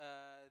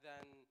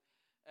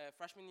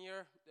freshman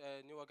year,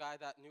 knew a guy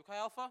that knew Chi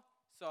Alpha,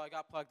 so I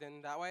got plugged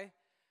in that way.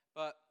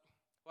 But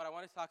what I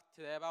want to talk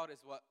today about is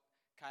what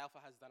Chi Alpha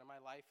has done in my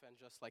life and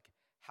just like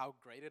how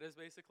great it is,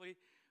 basically.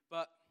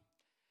 But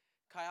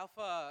Chi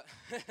Alpha,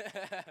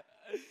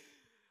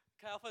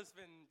 Chi Alpha has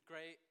been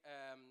great.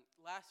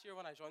 Last year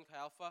when I joined Chi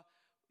Alpha,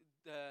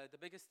 the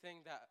biggest thing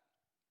that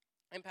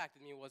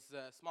impacted me was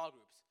small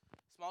groups.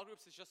 Small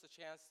groups is just a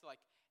chance to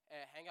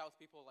hang out with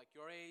people like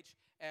your age,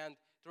 and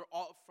they're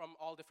all from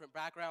all different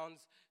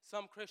backgrounds.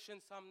 Some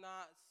Christian, some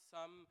not,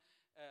 some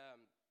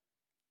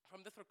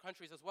from different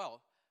countries as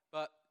well.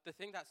 But the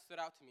thing that stood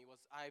out to me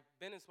was I've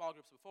been in small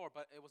groups before,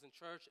 but it was in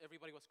church.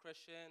 Everybody was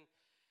Christian.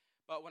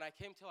 But when I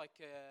came to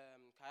Chi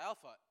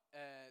Alpha,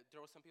 there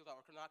were some people that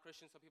were not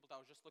Christian, some people that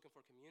were just looking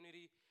for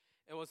community.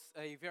 It was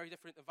a very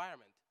different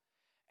environment.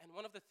 And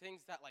one of the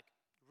things that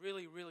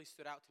really, really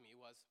stood out to me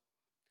was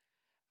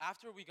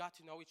after we got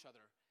to know each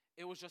other,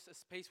 it was just a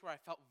space where I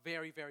felt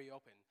very, very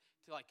open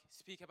to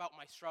speak about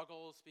my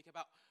struggles, speak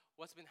about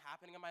what's been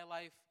happening in my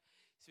life,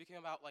 speaking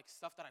about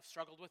stuff that I've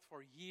struggled with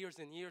for years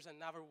and years and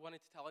never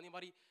wanted to tell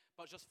anybody,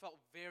 but just felt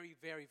very,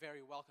 very,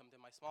 very welcomed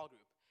in my small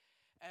group.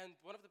 And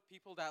one of the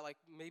people that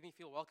made me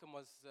feel welcome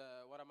was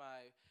one of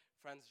my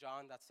friends,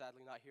 John, that's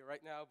sadly not here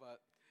right now, but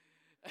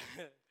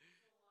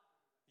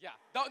yeah,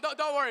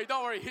 don't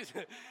worry.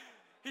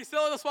 He's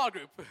still in the small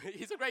group.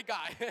 He's a great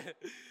guy.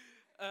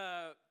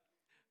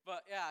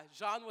 But yeah,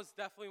 John was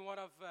definitely one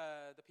of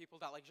the people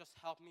that just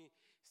helped me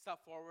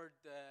step forward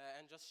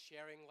and just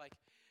sharing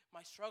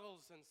my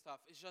struggles and stuff.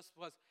 It just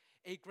was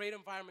a great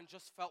environment,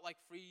 just felt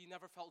free,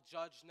 never felt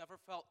judged, never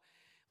felt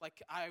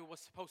like I was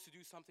supposed to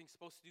do something,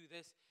 supposed to do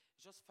this.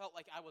 It just felt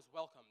like I was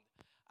welcomed.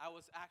 I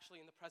was actually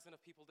in the presence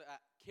of people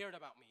that cared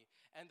about me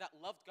and that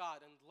loved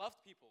God and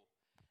loved people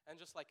and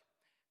just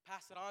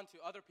pass it on to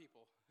other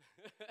people.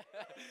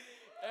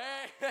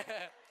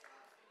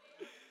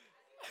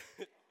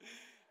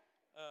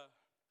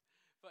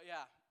 But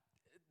yeah,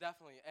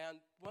 definitely. And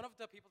one of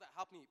the people that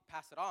helped me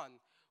pass it on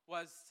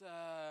was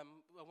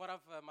one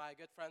of my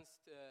good friends,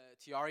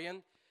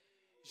 Tiarian.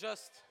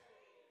 Just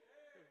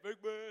big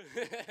man.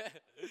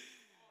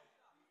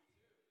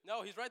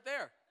 No, he's right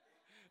there.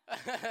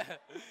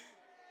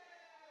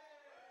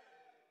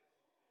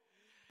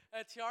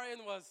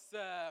 Tiarian was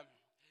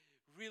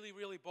really,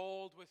 really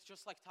bold with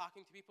just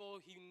talking to people.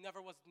 He never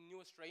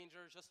knew a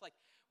stranger. Just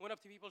went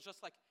up to people,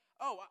 just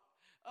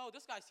oh,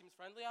 this guy seems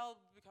friendly. I'll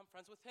become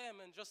friends with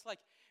him, and just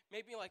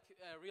made me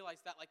realize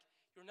that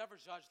you're never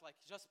judged.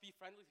 Just be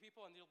friendly to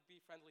people, and they'll be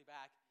friendly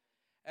back.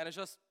 And it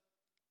just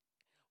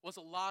was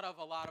a lot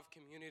of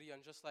community,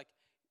 and just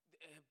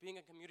being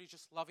a community,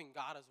 just loving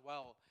God as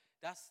well.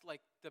 That's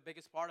the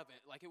biggest part of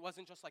it. It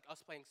wasn't just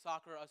us playing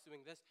soccer, us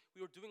doing this.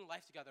 We were doing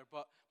life together,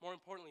 but more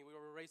importantly, we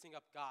were raising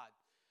up God.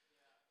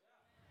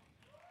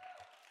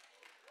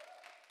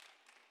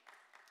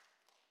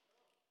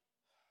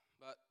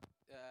 But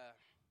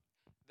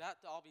that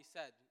to all be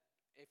said,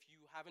 if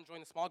you haven't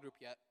joined a small group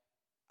yet,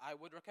 I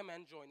would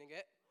recommend joining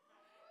it.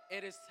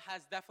 It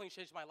has definitely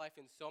changed my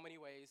life in so many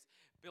ways.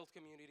 Built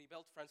community,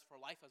 built friends for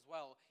life as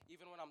well.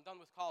 Even when I'm done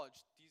with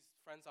college, these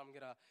friends I'm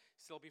going to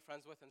still be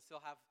friends with and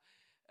still have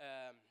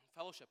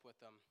fellowship with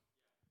them.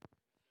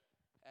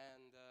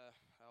 And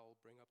I'll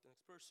bring up the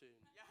next person.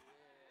 Yeah.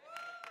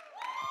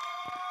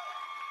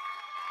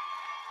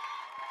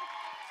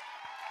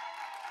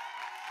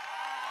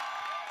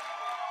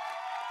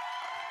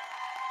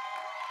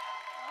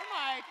 Oh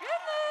my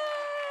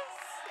goodness.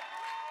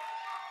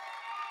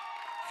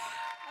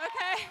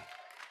 Okay.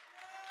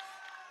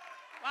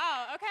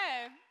 Wow,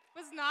 okay.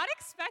 Was not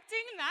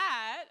expecting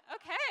that.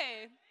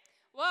 Okay.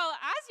 Well,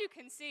 as you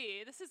can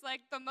see, this is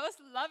the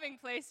most loving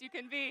place you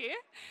can be.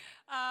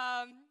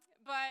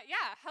 But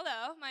yeah,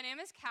 hello, my name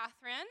is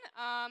Catherine.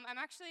 I'm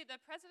actually the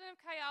president of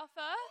Chi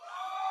Alpha.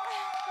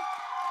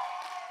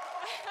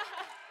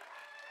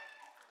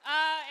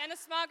 And a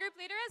small group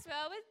leader as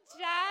well with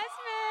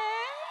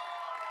Jasmine.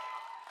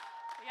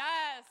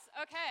 Yes,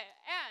 okay.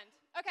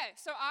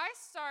 So I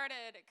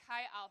started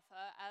Chi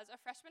Alpha as a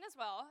freshman as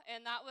well,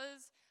 and that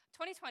was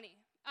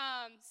 2020.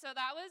 So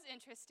that was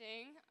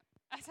interesting,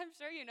 as I'm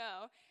sure you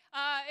know.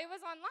 It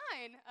was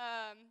online,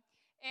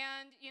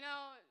 and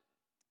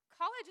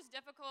college is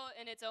difficult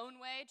in its own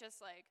way, just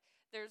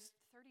there's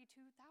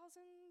 32,000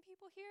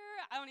 people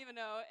here, I don't even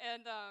know,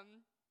 and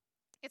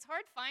it's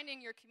hard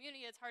finding your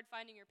community, it's hard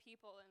finding your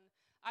people, and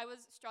I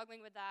was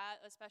struggling with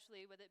that,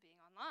 especially with it being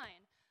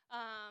online.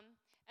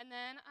 And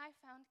then I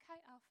found Chi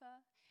Alpha,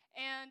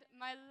 and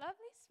my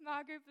lovely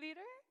small group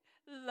leader,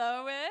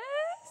 Lois,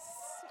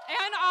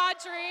 and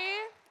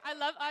Audrey. I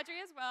love Audrey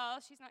as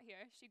well. She's not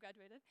here. She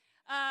graduated.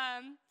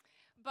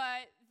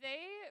 But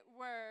they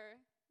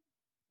were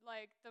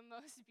the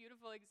most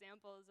beautiful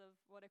examples of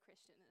what a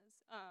Christian is.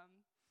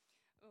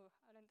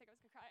 I didn't think I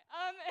was going to cry.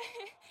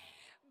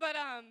 But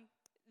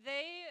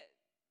they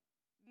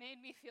made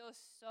me feel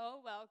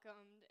so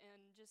welcomed and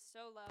just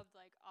so loved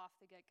off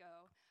the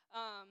get-go.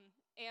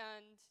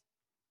 And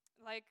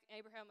like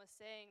Abraham was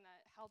saying,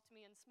 that helped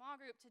me in small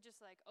group to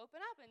just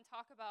open up and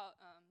talk about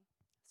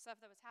stuff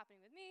that was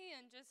happening with me,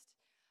 and just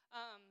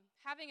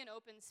having an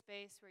open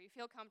space where you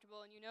feel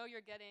comfortable and you know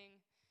you're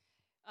getting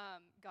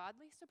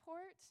godly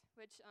support,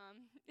 which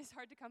is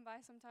hard to come by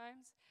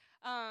sometimes.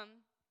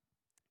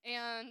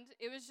 And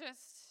it was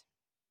just,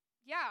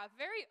 yeah, a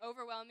very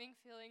overwhelming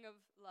feeling of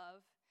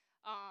love.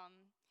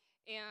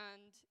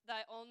 And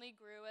that only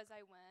grew as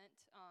I went.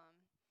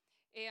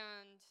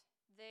 And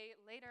they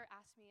later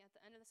asked me at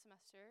the end of the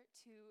semester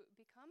to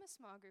become a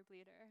small group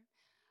leader.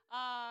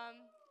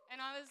 And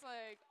I was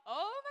like,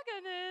 oh my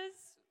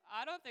goodness,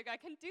 I don't think I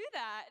can do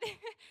that.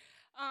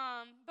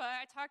 But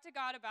I talked to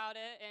God about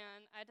it,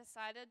 and I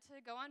decided to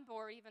go on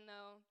board, even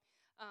though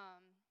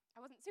I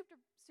wasn't super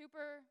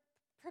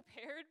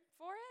prepared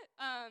for it.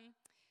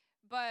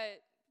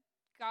 But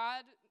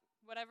God,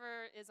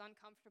 whatever is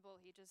uncomfortable,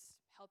 he just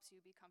helps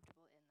you be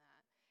comfortable in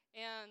that.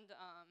 And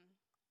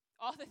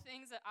all the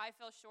things that I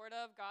fell short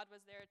of, God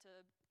was there to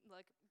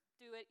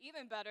do it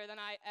even better than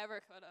I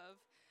ever could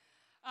have.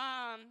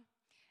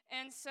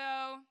 And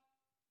so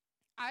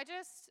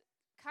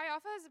Chi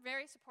Alpha is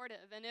very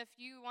supportive. And if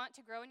you want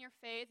to grow in your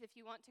faith, if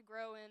you want to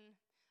grow in,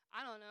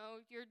 I don't know,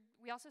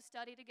 we also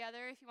study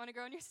together if you want to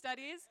grow in your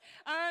studies.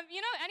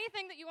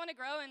 Anything that you want to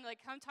grow in,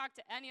 come talk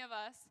to any of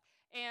us,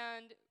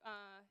 and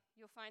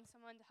you'll find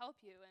someone to help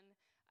you. And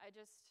I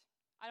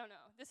don't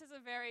know. This is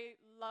a very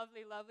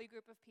lovely, lovely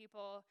group of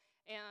people,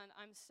 and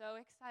I'm so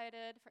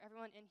excited for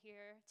everyone in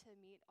here to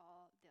meet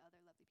all the other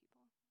lovely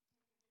people.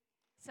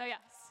 So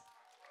yes,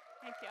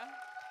 thank you.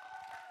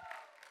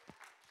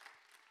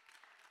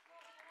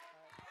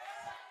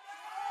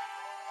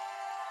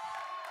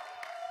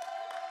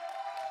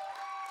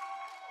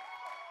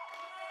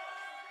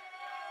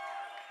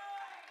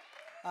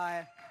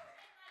 Hi.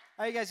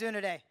 How are you guys doing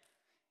today?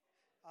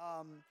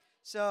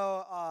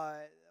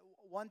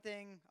 One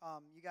thing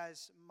you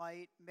guys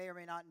may or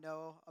may not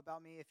know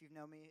about me, if you've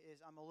known me, is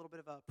I'm a little bit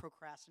of a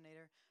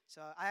procrastinator.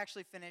 So I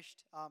actually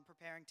finished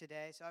preparing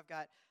today, so I've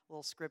got a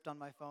little script on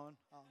my phone.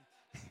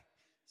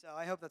 So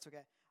I hope that's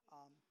okay.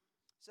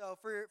 So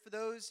for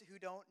those who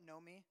don't know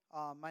me,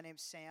 my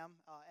name's Sam,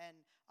 and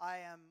I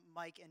am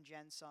Mike and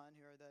Jen's son,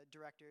 who are the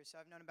directors. So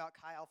I've known about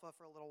Chi Alpha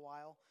for a little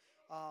while.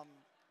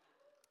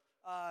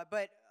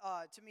 But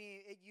to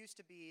me, it used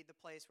to be the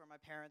place where my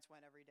parents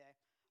went every day.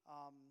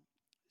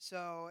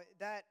 So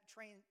that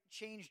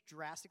changed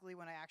drastically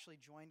when I actually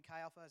joined Chi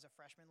Alpha as a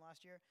freshman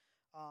last year.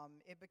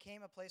 It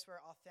became a place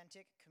where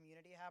authentic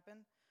community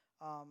happened.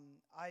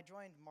 I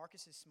joined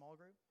Marcus's small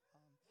group.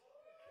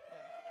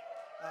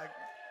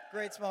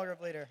 Great small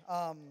group leader.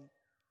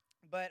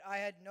 But I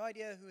had no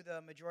idea who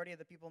the majority of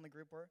the people in the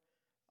group were.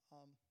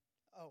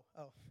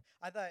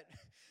 I thought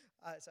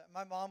so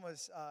my mom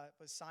was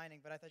signing,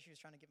 but I thought she was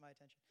trying to get my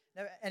attention.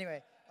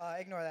 Anyway,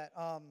 ignore that.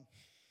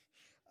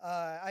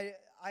 I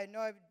had no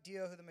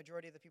idea who the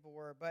majority of the people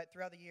were, but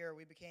throughout the year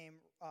we became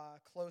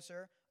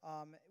closer.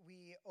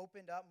 We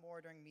opened up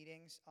more during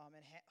meetings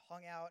and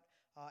hung out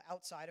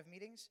outside of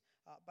meetings.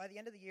 By the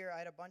end of the year, I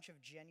had a bunch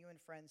of genuine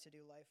friends to do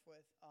life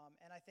with,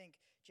 and I think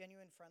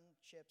genuine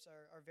friendships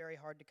are very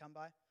hard to come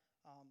by.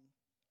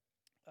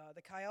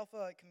 The Chi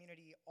Alpha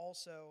community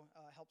also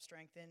helped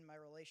strengthen my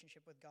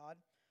relationship with God.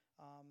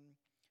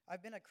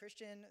 I've been a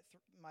Christian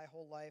my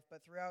whole life,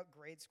 but throughout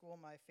grade school,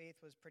 my faith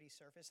was pretty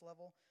surface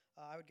level.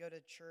 I would go to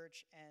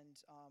church and,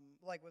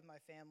 with my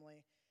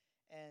family,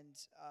 and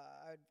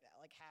I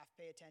would half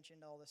pay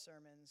attention to all the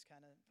sermons,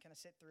 kind of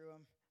sit through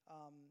them.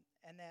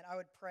 And then I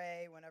would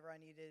pray whenever I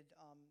needed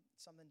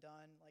something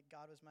done, like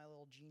God was my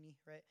little genie,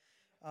 right?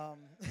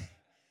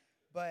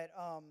 But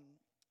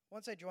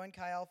once I joined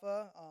Chi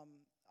Alpha,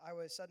 I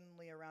was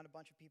suddenly around a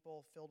bunch of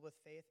people filled with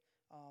faith,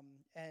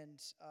 and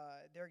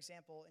their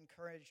example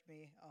encouraged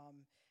me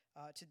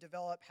to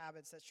develop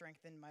habits that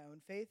strengthened my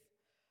own faith.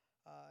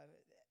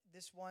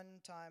 This one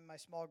time, my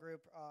small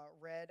group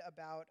read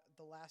about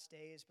the last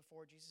days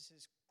before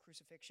Jesus'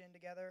 crucifixion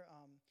together,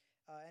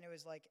 and it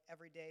was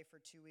every day for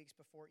 2 weeks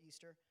before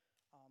Easter.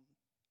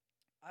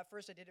 At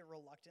first, I did it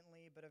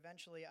reluctantly, but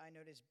eventually I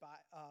noticed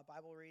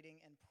Bible reading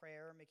and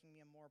prayer making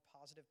me a more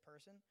positive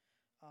person.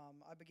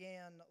 I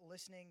began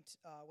listening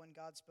when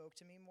God spoke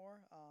to me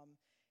more,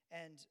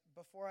 and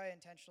before I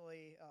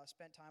intentionally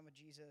spent time with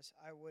Jesus,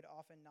 I would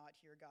often not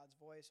hear God's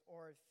voice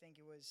or think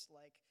it was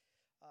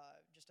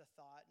just a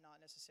thought, not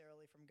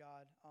necessarily from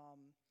God.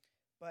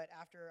 But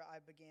after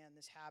I began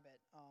this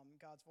habit,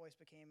 God's voice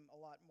became a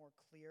lot more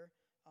clear,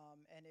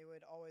 and it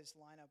would always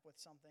line up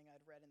with something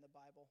I'd read in the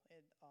Bible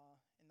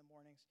in the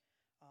mornings.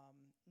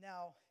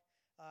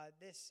 At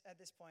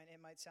this point,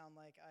 it might sound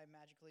like I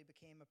magically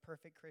became a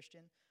perfect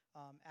Christian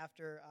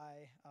after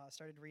I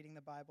started reading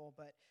the Bible,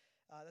 but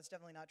that's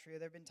definitely not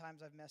true. There have been times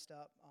I've messed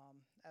up,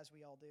 as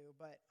we all do,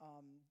 but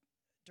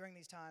during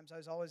these times, I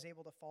was always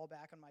able to fall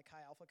back on my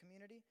Chi Alpha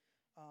community.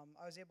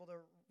 I was able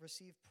to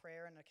receive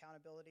prayer and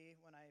accountability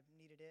when I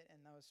needed it,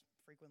 and that was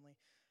frequently.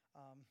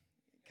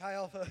 Chi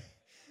Alpha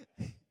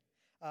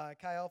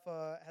Chi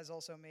Alpha has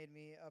also made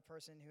me a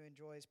person who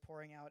enjoys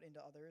pouring out into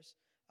others.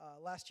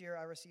 Last year,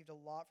 I received a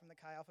lot from the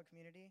Chi Alpha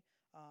community,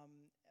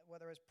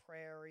 whether it was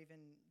prayer or even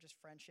just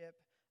friendship.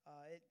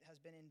 It has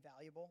been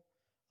invaluable.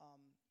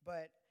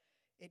 But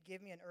it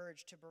gave me an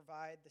urge to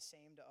provide the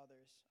same to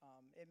others.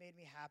 It made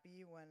me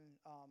happy when,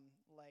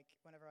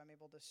 whenever I'm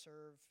able to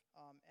serve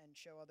and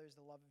show others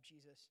the love of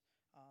Jesus.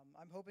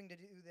 I'm hoping to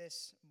do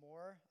this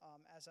more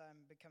as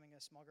I'm becoming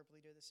a small group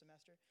leader this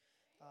semester.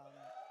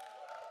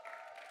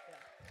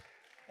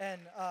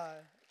 And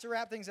to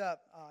wrap things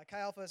up, Chi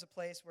Alpha is a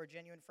place where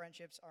genuine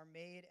friendships are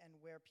made and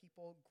where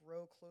people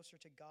grow closer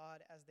to God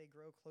as they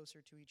grow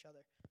closer to each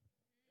other.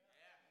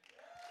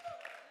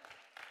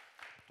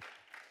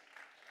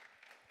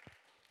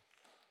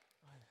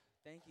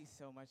 Thank you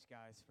so much,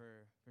 guys,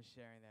 for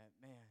sharing that.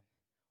 Man.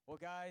 Well,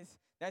 guys,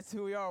 that's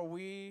who we are.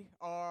 We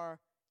are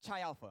Chi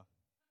Alpha.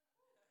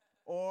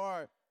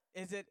 Or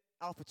is it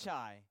Alpha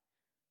Chi?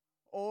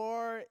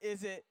 Or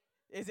is it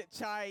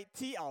Chi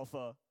T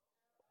Alpha?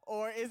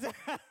 Or is it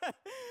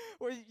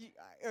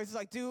it's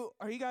like,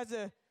 are you guys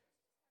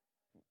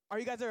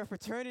a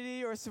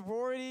fraternity or a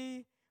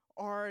sorority?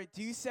 Or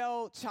do you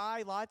sell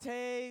chai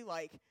latte?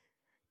 Like,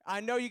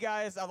 I know you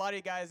guys, a lot of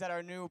you guys that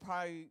are new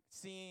probably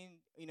seen,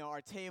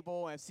 our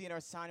table and seen our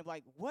sign and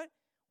like, what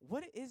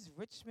is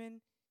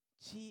Richmond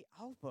Chi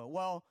Alpha?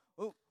 Well,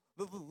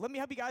 let me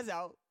help you guys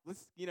out.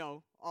 Let's,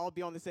 all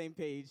be on the same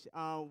page.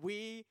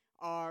 We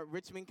are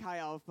Richmond Chi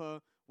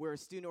Alpha. We're a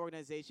student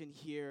organization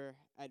here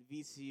at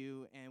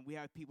VCU, and we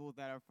have people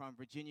that are from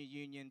Virginia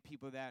Union,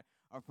 people that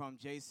are from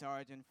J.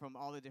 Sargent, from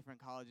all the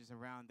different colleges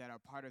around that are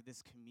part of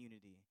this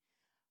community.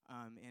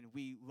 And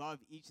we love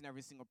each and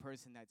every single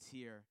person that's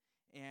here.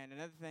 And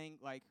another thing,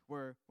 like,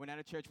 we're not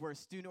a church, we're a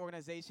student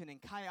organization, and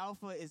Chi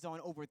Alpha is on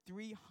over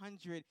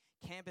 300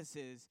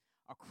 campuses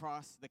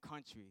across the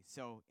country,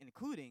 so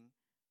including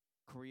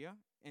Korea,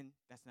 and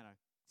that's not a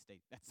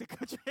state, that's the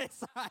country.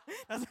 That's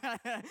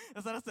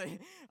not a state.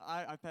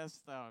 I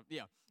passed,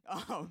 yeah.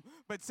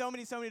 But so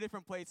many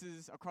different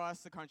places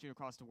across the country,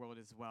 across the world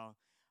as well.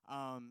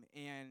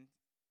 And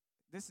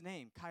this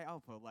name, Chi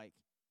Alpha, like,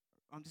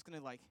 I'm just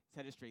gonna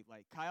set it straight.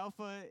 Like, Chi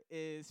Alpha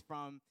is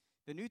from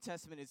the New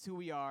Testament. It's who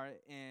we are,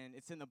 and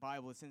it's in the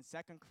Bible. It's in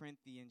 2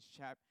 Corinthians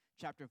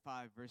chapter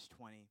 5, verse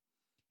 20.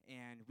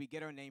 And we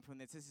get our name from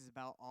this. This is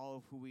about all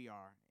of who we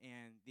are.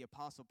 And the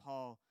Apostle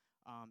Paul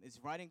is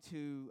writing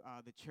to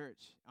the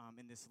church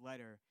in this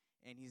letter,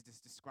 and he's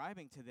just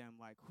describing to them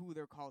like who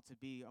they're called to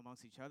be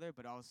amongst each other,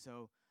 but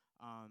also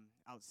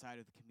outside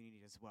of the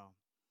community as well.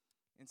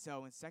 And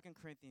so in 2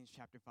 Corinthians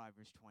chapter 5,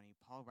 verse 20,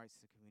 Paul writes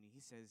to the community. He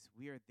says,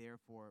 "We are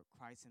therefore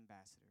Christ's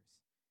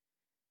ambassadors.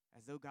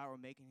 As though God were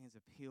making his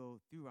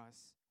appeal through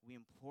us, we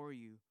implore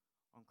you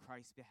on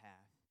Christ's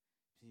behalf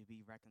to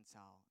be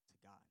reconciled to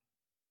God."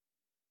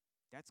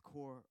 That's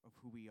core of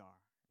who we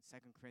are.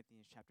 2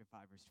 Corinthians chapter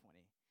 5, verse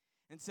 20.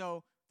 And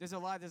so there's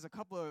a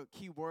couple of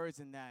key words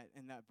in that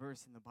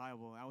verse in the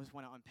Bible. I always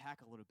want to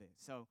unpack a little bit.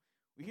 So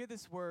we hear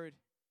this word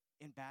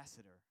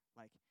ambassador.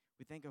 Like,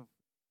 we think of,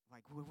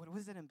 like, what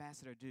does an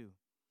ambassador do?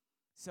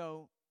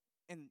 So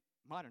in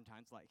modern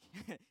times, like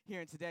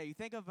here and today, you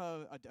think of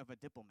a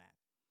diplomat.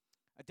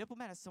 A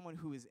diplomat is someone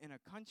who is in a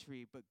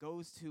country but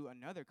goes to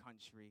another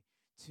country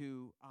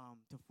to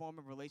form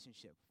a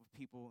relationship with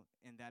people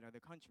in that other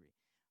country,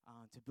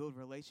 to build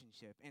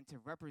relationship and to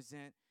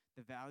represent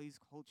the values,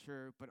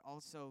 culture, but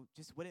also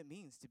just what it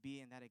means to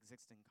be in that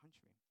existing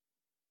country.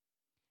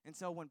 And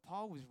so when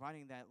Paul was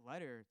writing that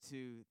letter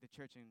to the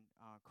church in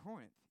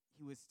Corinth,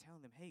 he was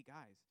telling them, hey,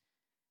 guys,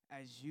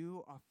 as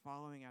you are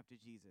following after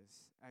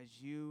Jesus,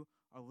 as you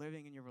are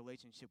living in your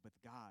relationship with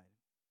God,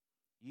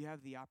 you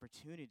have the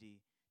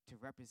opportunity to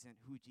represent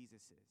who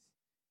Jesus is,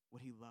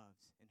 what he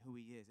loves, and who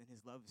he is, and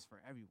his love is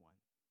for everyone.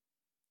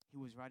 He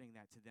was writing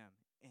that to them,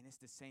 and it's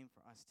the same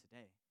for us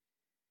today.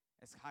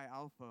 As Chi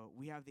Alpha,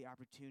 we have the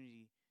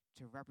opportunity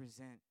to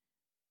represent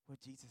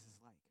what Jesus is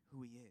like,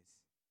 who he is,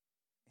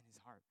 in his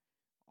heart,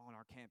 on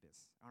our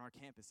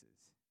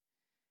campuses.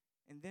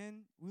 And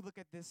then we look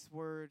at this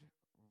word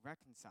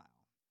reconcile,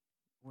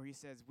 where he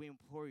says, we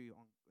implore you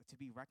to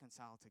be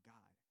reconciled to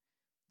God.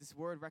 This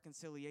word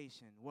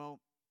reconciliation, well,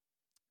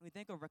 when we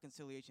think of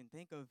reconciliation,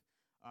 think of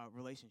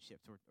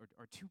relationships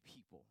or two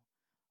people.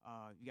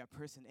 You got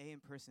person A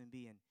and person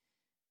B, and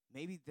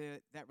maybe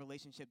that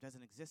relationship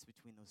doesn't exist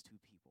between those two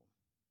people.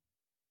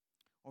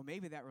 Or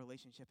maybe that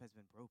relationship has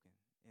been broken,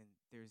 and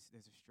there's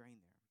a strain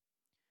there.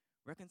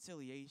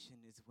 Reconciliation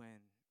is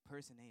when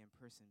person A and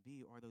person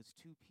B, or those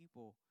two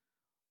people,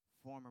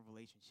 form a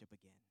relationship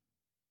again.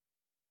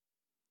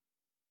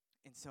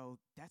 And so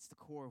that's the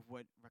core of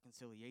what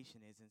reconciliation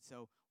is. And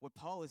so what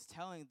Paul is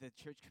telling the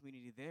church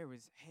community there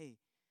is, hey,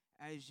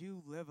 as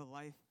you live a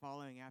life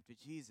following after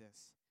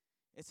Jesus,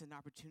 it's an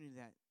opportunity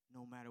that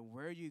no matter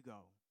where you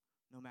go,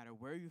 no matter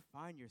where you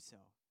find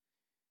yourself,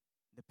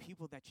 the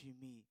people that you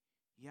meet,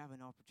 you have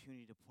an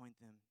opportunity to point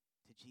them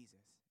to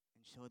Jesus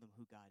and show them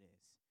who God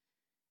is.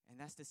 And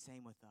that's the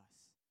same with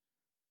us.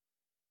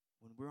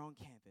 When we're on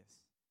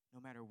campus,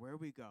 no matter where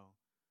we go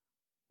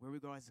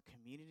as a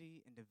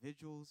community,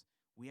 individuals,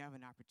 we have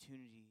an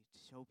opportunity to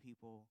show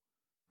people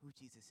who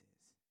Jesus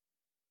is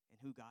and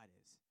who God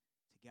is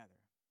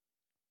together,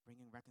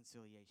 bringing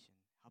reconciliation,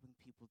 helping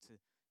people to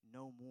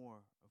know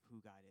more of who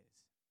God is.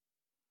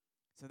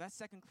 So that's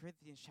 2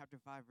 Corinthians chapter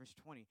 5, verse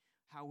 20.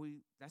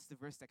 That's the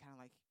verse that kind of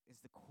like is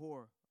the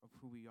core of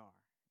who we are.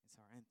 It's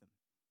our anthem.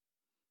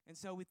 And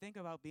so we think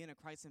about being a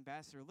Christ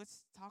ambassador.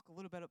 Let's talk a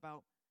little bit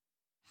about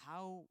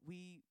how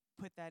we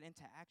put that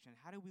into action.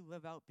 How do we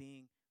live out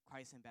being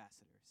Christ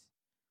ambassadors?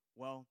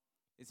 Well,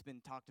 it's been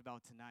talked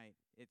about tonight.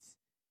 It's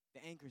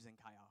the anchors in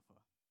Chi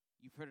Alpha.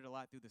 You've heard it a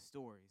lot through the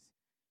stories.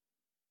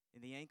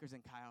 And the anchors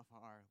in Chi Alpha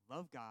are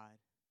love God,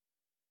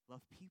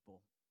 love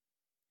people,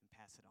 and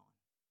pass it on.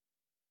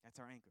 That's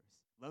our anchors.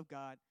 Love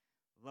God,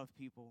 love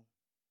people,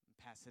 and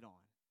pass it on.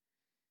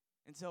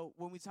 And so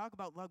when we talk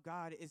about love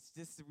God, it's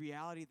just the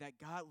reality that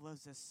God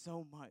loves us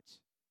so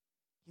much.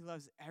 He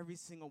loves every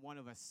single one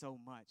of us so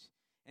much.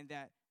 And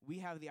that we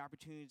have the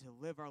opportunity to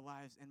live our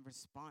lives in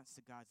response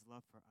to God's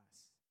love for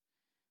us.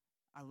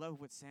 I love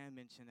what Sam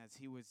mentioned as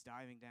he was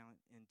diving down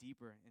and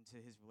deeper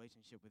into his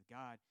relationship with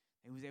God.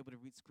 And he was able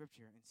to read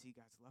Scripture and see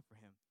God's love for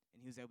him.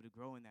 And he was able to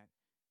grow in that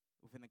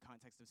within the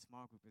context of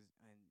small group.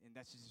 And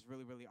that's just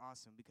really, really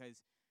awesome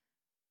because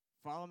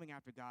following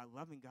after God,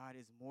 loving God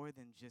is more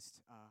than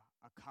just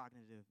a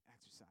cognitive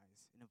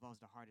exercise. It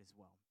involves the heart as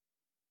well.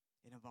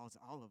 It involves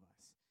all of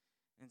us.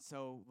 And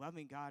so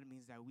loving God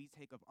means that we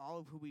take up all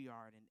of who we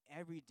are and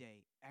every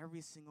day,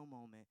 every single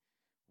moment,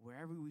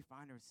 wherever we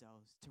find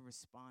ourselves, to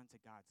respond to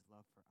God's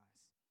love for us.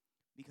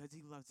 Because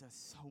he loves us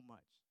so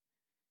much.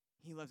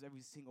 He loves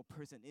every single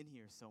person in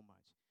here so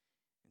much.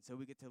 And so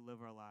we get to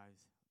live our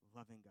lives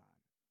loving God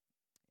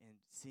and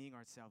seeing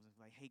ourselves as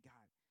like, hey,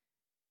 God,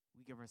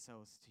 we give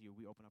ourselves to you.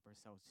 We open up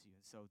ourselves to you.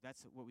 And so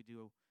that's what we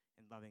do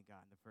in loving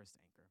God in the first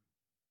anchor.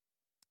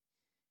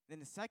 Then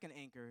the second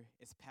anchor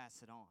is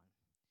pass it on.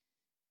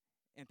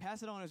 And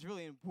pass it on is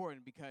really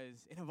important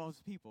because it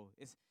involves people.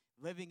 It's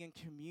living in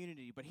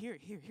community. But here's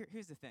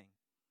the thing.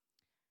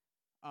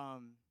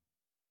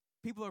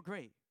 People are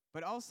great,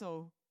 but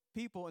also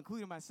people,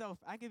 including myself,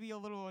 I can be a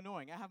little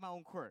annoying. I have my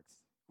own quirks.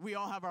 We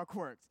all have our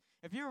quirks.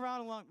 If you're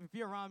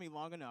around me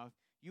long enough,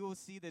 you will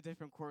see the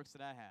different quirks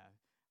that I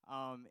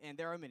have. And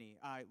there are many.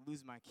 I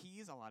lose my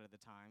keys a lot of the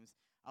times.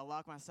 I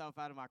lock myself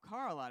out of my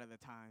car a lot of the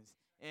times.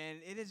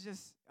 And it is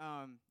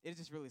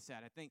just really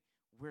sad. I think,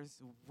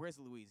 where's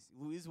Luis?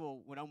 Luis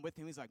will, when I'm with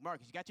him, he's like,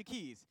 Marcus, you got your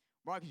keys.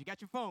 Marcus, you got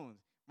your phones.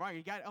 Marcus,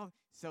 you got,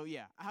 so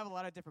yeah, I have a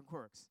lot of different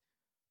quirks.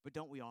 But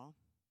don't we all?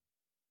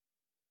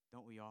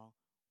 Don't we all?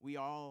 We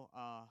all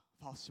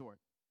fall short.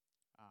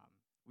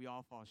 We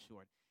all fall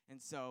short.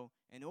 And so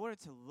in order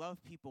to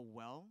love people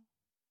well,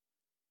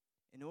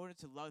 in order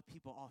to love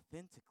people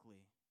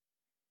authentically,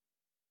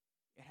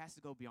 it has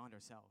to go beyond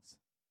ourselves.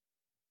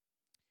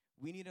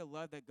 We need a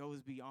love that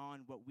goes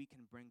beyond what we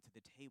can bring to the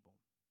table.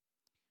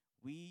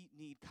 We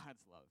need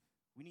God's love.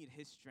 We need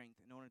his strength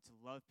in order to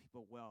love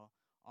people well,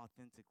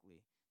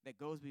 authentically, that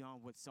goes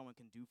beyond what someone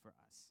can do for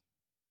us.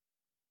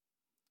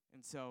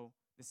 And so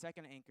the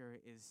second anchor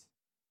is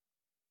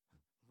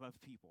love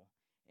people.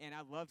 And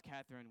I loved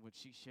Catherine, what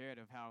she shared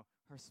of how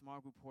her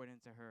small group poured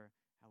into her,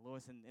 how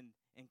Lois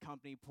and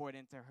company poured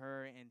into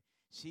her, and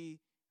she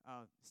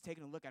is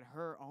taking a look at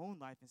her own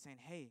life and saying,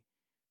 hey,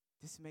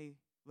 this may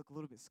look a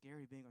little bit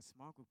scary being a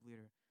small group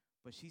leader,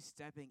 but she's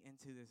stepping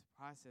into this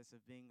process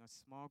of being a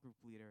small group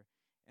leader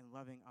and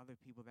loving other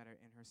people that are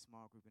in her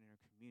small group and in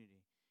her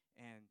community.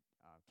 And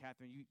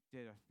Catherine, you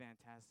did a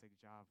fantastic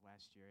job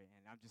last year,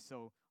 and I'm just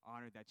so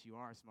honored that you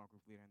are a small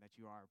group leader and that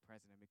you are a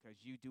president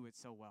because you do it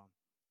so well.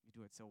 You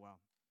do it so well.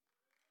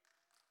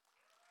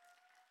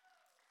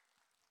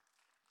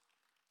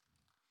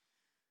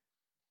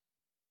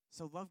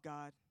 So love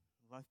God,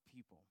 love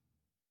people,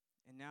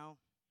 and now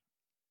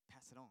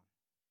pass it on.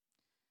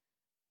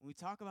 When we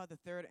talk about the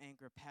third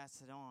anchor,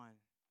 pass it on,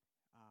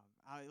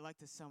 I like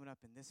to sum it up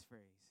in this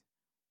phrase.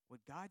 What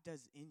God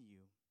does in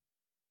you,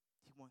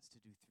 he wants to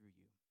do through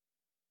you.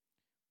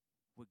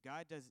 What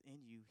God does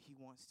in you, he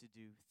wants to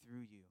do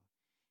through you.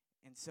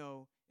 And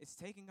so it's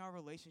taking our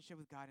relationship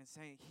with God and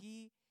saying,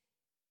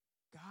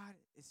 God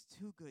is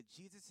too good.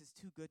 Jesus is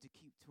too good to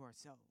keep to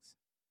ourselves.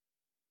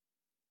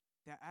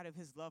 That out of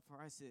his love for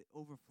us, it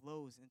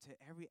overflows into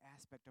every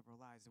aspect of our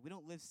lives. We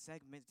don't live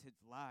segmented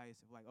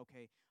lives of like,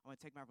 okay, I'm going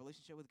to take my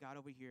relationship with God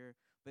over here,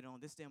 but on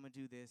this day I'm going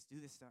to do this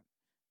stuff.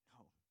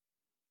 No.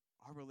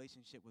 Our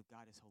relationship with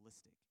God is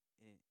holistic.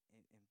 It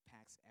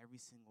impacts every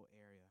single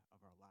area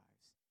of our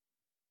lives.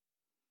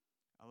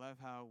 I love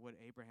how what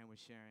Abraham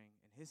was sharing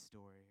in his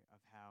story of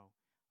how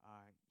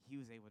he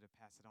was able to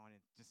pass it on.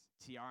 And just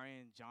Tiara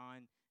and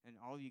John and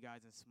all of you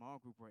guys in small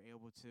group were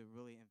able to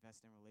really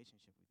invest in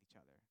relationship with each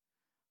other.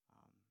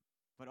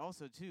 But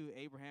also, too,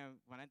 Abraham,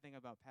 when I think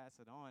about pass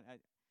it on,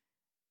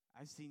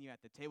 I've seen you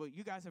at the table.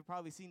 You guys have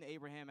probably seen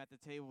Abraham at the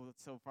table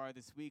so far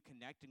this week,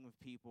 connecting with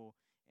people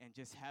and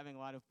just having a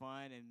lot of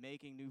fun and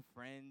making new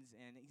friends.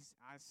 And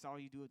I saw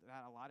you do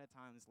that a lot of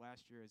times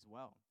last year as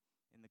well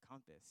in the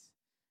Compass.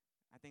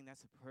 I think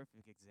that's a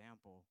perfect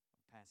example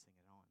of passing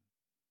it on.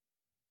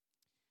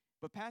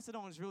 But pass it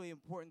on is really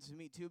important to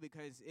me, too,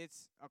 because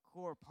it's a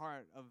core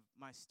part of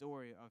my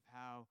story of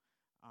how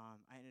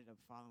I ended up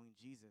following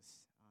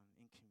Jesus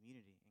in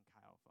community in Chi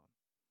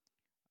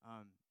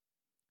Alpha.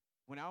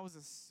 when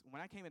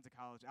I came into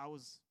college, I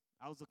was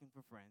looking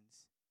for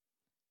friends.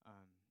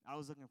 I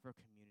was looking for a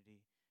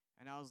community,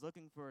 and I was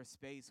looking for a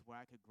space where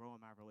I could grow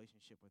in my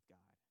relationship with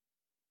God.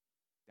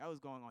 That was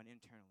going on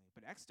internally,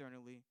 but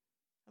externally,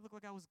 I looked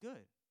like I was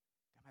good.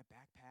 Got my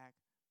backpack,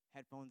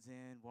 headphones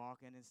in,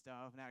 walking and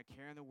stuff, not a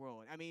care in the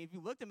world. I mean, if you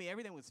looked at me,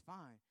 everything was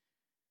fine,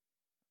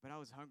 but I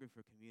was hungry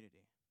for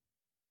community.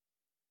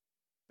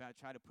 But I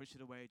tried to push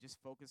it away, just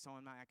focus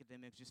on my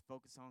academics, just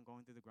focus on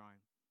going through the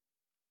grind.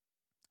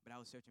 But I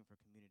was searching for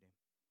community.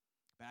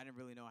 But I didn't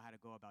really know how to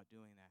go about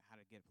doing that, how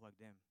to get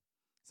plugged in.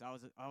 So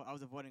I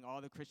was avoiding all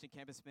the Christian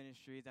campus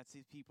ministries. I'd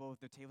see people with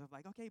their tables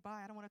like, okay,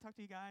 bye, I don't want to talk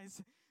to you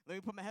guys. Let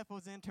me put my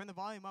headphones in, turn the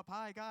volume up.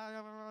 Hi, God,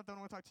 I don't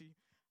want to talk to you.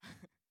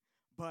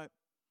 But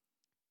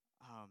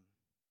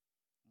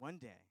one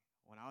day,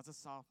 when I was a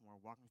sophomore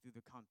walking through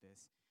the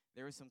campus,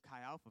 there were some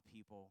Chi Alpha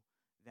people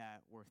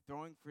that were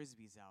throwing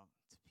Frisbees out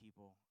to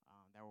people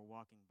that were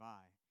walking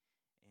by.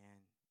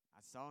 And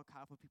I saw Chi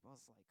Alpha people. I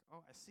was like,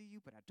 oh, I see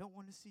you, but I don't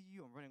want to see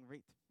you. I'm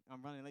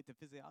running late to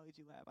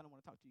physiology lab. I don't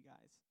want to talk to you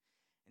guys.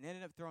 And they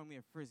ended up throwing me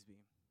a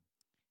Frisbee.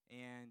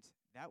 And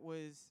that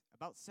was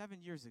about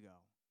 7 years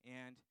ago.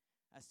 And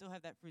I still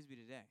have that Frisbee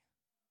today.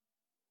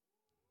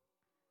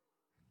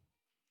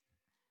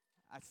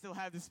 I still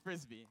have this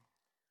Frisbee.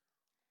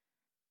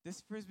 This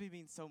Frisbee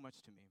means so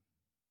much to me.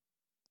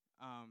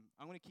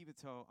 I'm going to keep it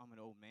till I'm an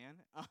old man.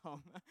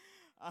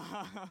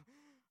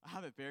 I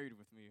have it buried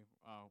with me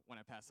when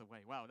I pass away.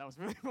 Wow, that was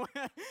really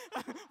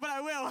but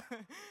I will.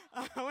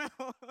 I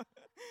will.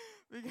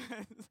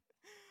 Because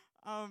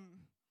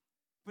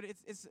but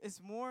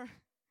it's more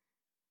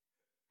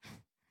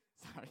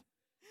sorry.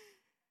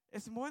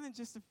 It's more than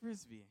just a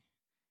Frisbee.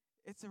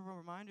 It's a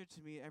reminder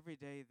to me every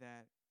day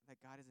that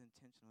God is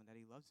intentional and that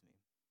he loves me.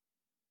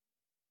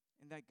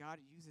 And that God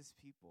uses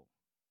people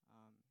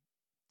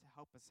to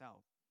help us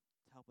out,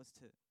 to help us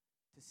to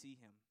see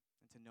him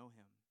and to know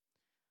him.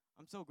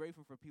 I'm so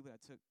grateful for people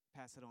that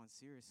passed it on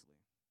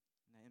seriously,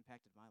 and that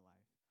impacted my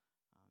life.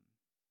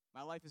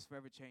 My life is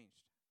forever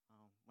changed.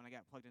 When I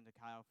got plugged into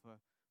Chi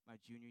Alpha my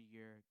junior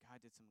year,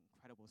 God did some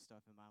incredible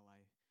stuff in my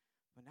life.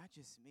 But not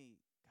just me,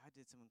 God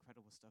did some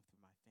incredible stuff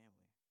through my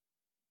family.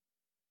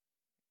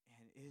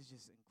 And it is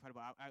just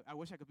incredible. I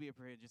wish I could be up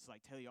here and just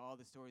tell you all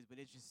the stories, but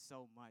it's just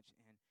so much.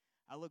 And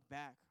I look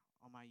back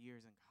on my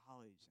years in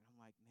college, and I'm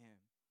like, man,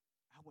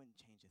 I wouldn't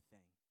change a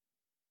thing.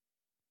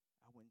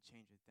 I wouldn't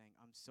change a thing.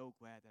 I'm so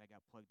glad that I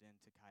got plugged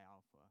into Chi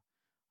Alpha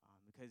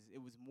because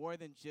it was more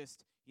than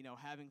just,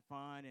 having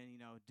fun and,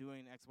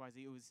 doing X, Y,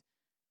 Z. It was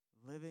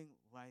living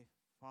life,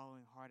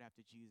 following hard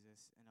after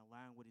Jesus, and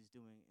allowing what he's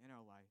doing in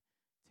our life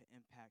to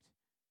impact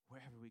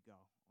wherever we go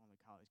on the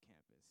college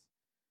campus.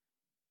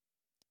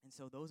 And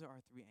so those are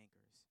our three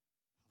anchors.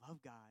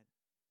 Love God,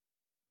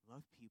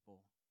 love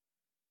people,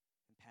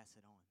 and pass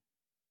it on.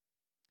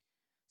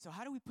 So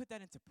how do we put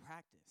that into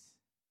practice?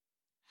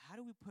 How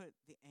do we put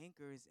the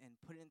anchors and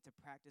put it into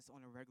practice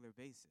on a regular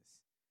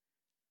basis?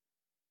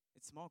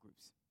 It's small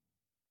groups.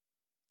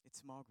 It's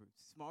small groups.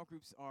 Small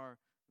groups are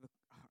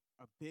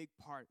a big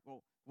part,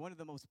 one of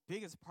the most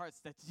biggest parts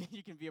that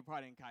you can be a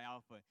part in Chi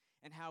Alpha,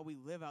 and how we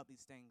live out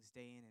these things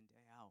day in and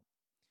day out.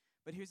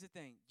 But here's the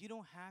thing. You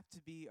don't have to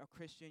be a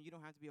Christian. You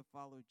don't have to be a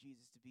follower of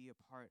Jesus to be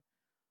a part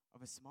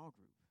of a small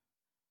group.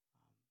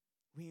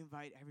 We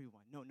invite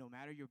everyone, no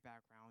matter your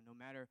background, no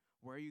matter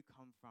where you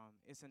come from.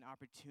 It's an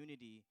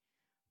opportunity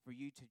for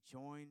you to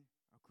join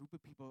a group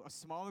of people, a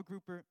smaller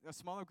group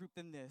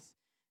than this,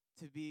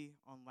 to be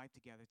on life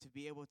together, to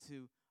be able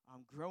to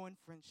grow in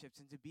friendships,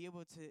 and to be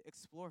able to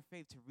explore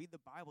faith, to read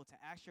the Bible, to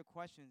ask your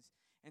questions,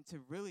 and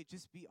to really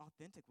just be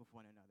authentic with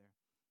one another.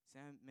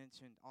 Sam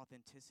mentioned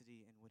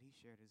authenticity in what he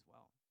shared as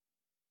well.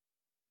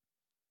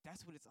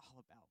 That's what it's all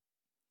about.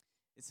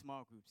 It's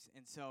small groups.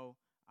 And so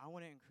I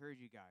want to encourage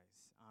you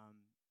guys.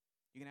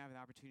 You're going to have an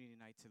opportunity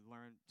tonight to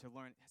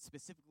learn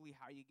specifically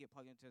how you get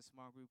plugged into a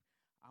small group.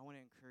 I want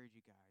to encourage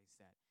you guys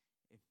that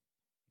if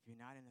you're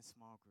not in a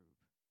small group,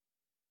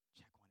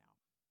 check one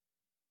out.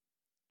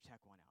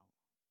 Check one out.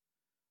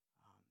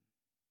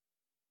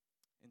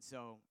 And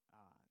so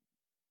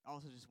I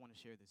also just want to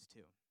share this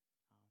too.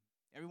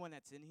 Everyone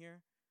that's in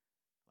here,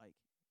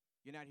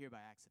 you're not here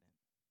by accident.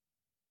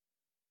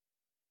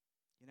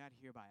 You're not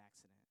here by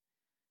accident.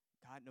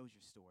 God knows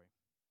your story.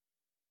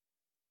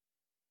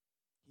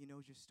 He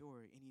knows your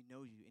story, and he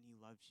knows you, and he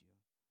loves you.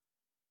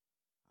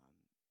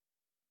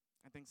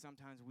 I think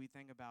sometimes we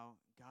think about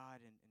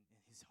God and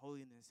his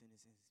holiness and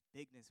his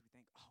bigness. We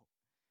think,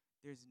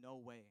 there's no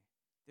way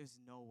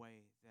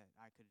that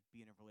I could be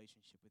in a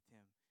relationship with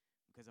him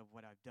because of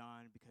what I've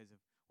done, because of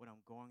what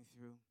I'm going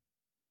through.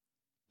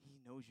 He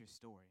knows your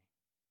story,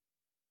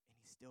 and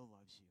he still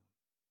loves you.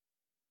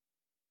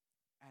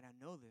 And I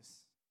know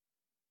this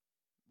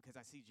because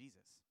I see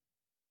Jesus.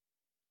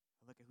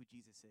 I look at who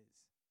Jesus is.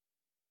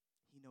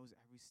 He knows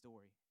every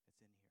story that's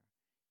in here.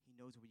 He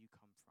knows where you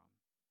come from.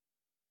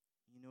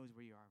 He knows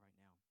where you are right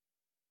now.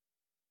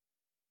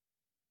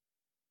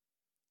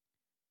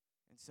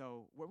 And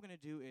so what we're going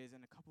to do is, in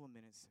a couple of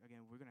minutes,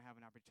 again, we're going to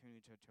have an opportunity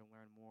to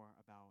learn more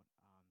about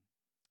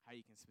how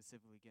you can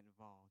specifically get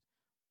involved.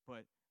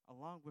 But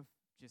along with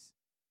just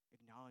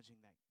acknowledging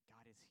that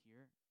God is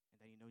here and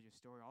that he knows your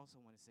story, I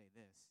also want to say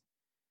this,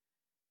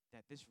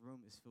 that this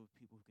room is filled with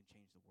people who can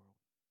change the world.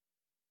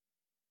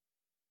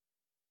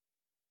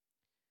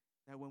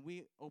 That when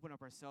we open up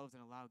ourselves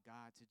and allow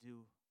God to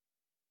do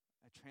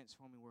a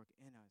transforming work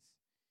in us,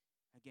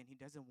 again, he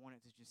doesn't want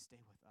it to just stay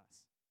with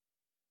us.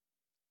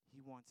 He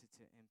wants it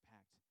to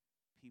impact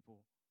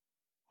people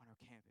on our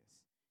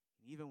campus,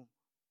 and even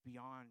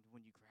beyond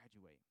when you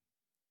graduate.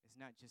 It's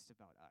not just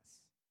about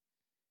us.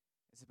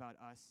 It's about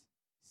us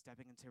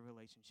stepping into a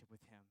relationship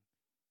with him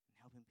and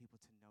helping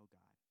people to know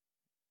God,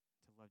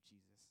 to love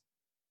Jesus.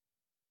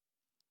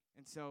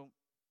 And so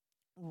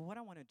what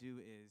I want to do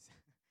is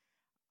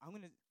I'm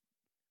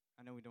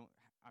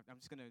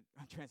just going to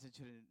transition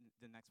to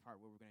the next part.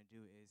 What we're going to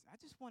do is I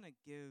just want to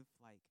give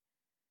like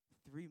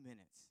 3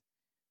 minutes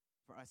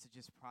for us to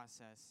just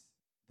process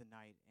the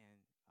night, and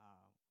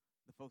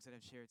the folks that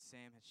have shared,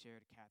 Sam has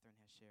shared, Catherine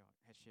has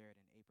shared,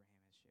 and Abraham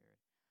has shared.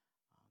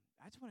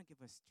 I just want to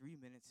give us 3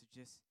 minutes to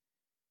just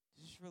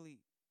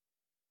really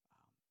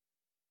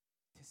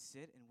to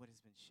sit in what has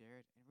been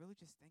shared and really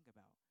just think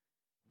about,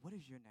 what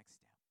is your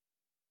next step?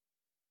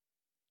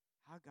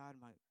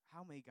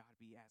 How may God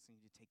be asking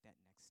you to take that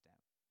next step?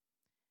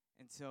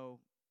 And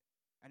so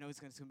I know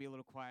it's going to be a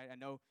little quiet. I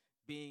know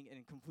being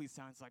in complete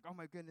silence, like, oh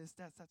my goodness,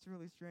 that's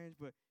really strange,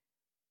 but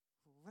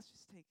let's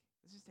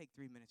just take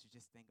 3 minutes to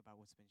just think about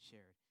what's been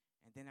shared.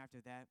 And then after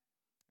that,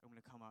 I'm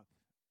going to come up,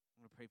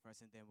 I'm going to pray for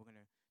us, and then we're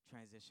going to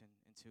transition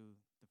into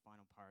the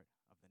final part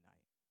of the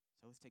night.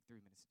 So let's take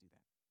 3 minutes to do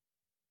that.